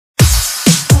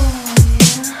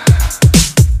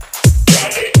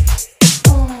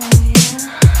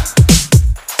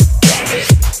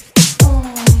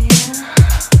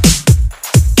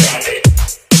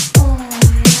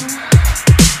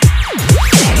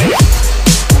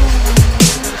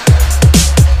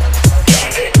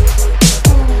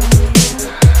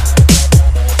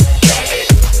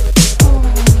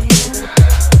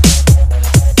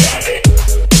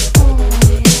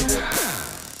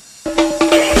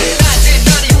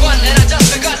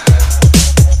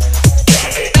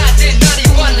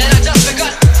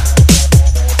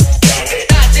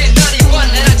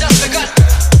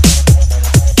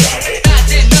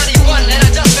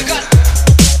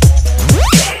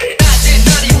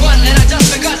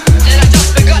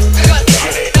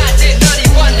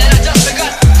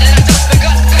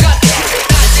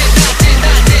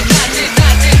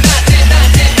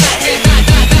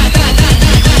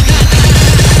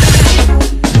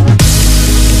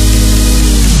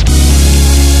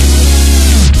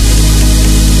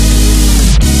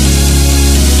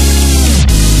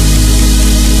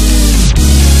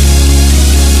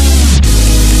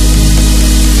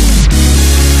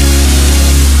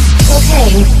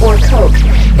Cocaine, or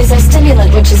coke, is a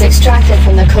stimulant which is extracted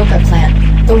from the coca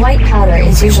plant. The white powder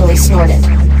is usually snorted.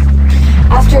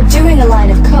 After doing a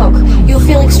line of coke, you'll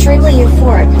feel extremely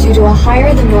euphoric due to a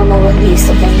higher than normal release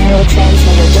of the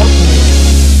neurotransmitter dopamine.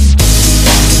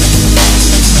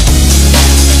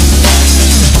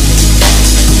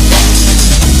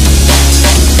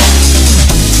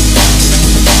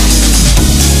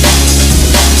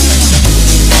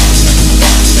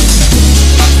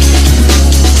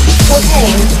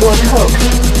 Cocaine or coke.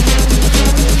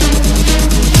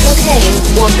 Cocaine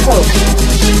or coke.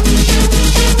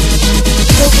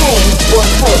 Cocaine or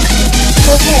coke.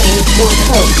 Cocaine or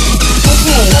coke.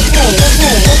 Cocaine.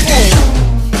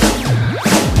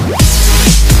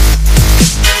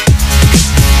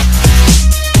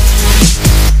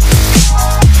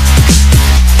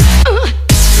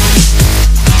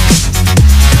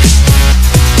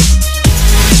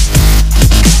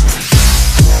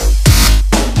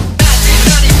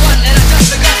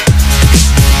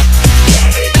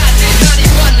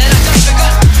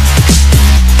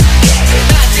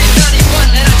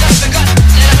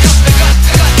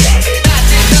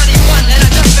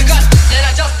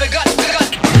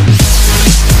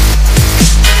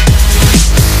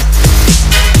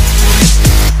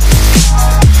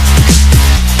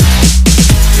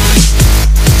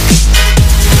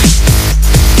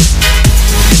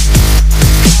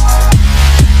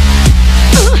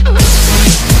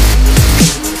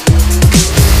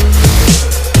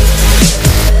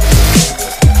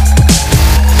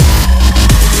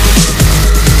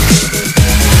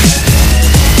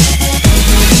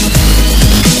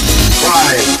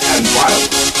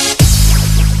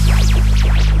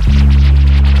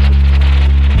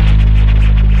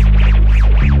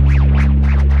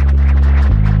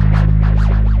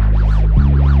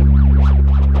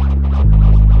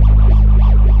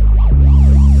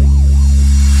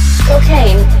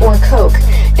 Or coke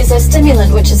is a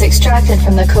stimulant which is extracted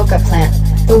from the coca plant.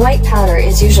 The white powder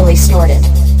is usually snorted.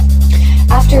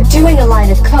 After doing a line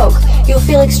of coke, you'll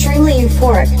feel extremely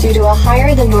euphoric due to a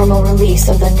higher than normal release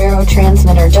of the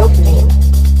neurotransmitter dopamine.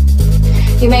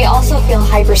 You may also feel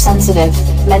hypersensitive,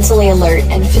 mentally alert,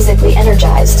 and physically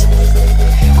energized.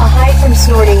 A high from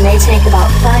snorting may take about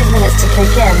 5 minutes to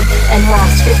kick in and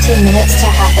last 15 minutes to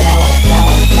half an hour.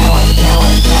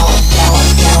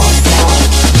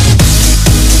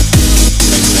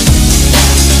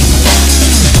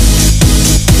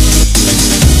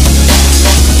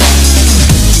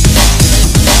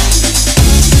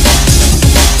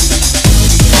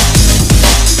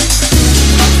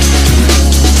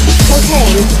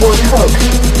 Cocaine or coke.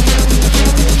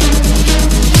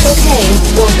 Cocaine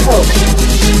or coke.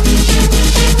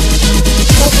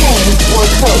 Cocaine or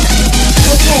coke.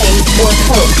 Cocaine or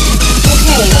coke.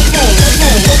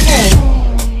 Cocaine.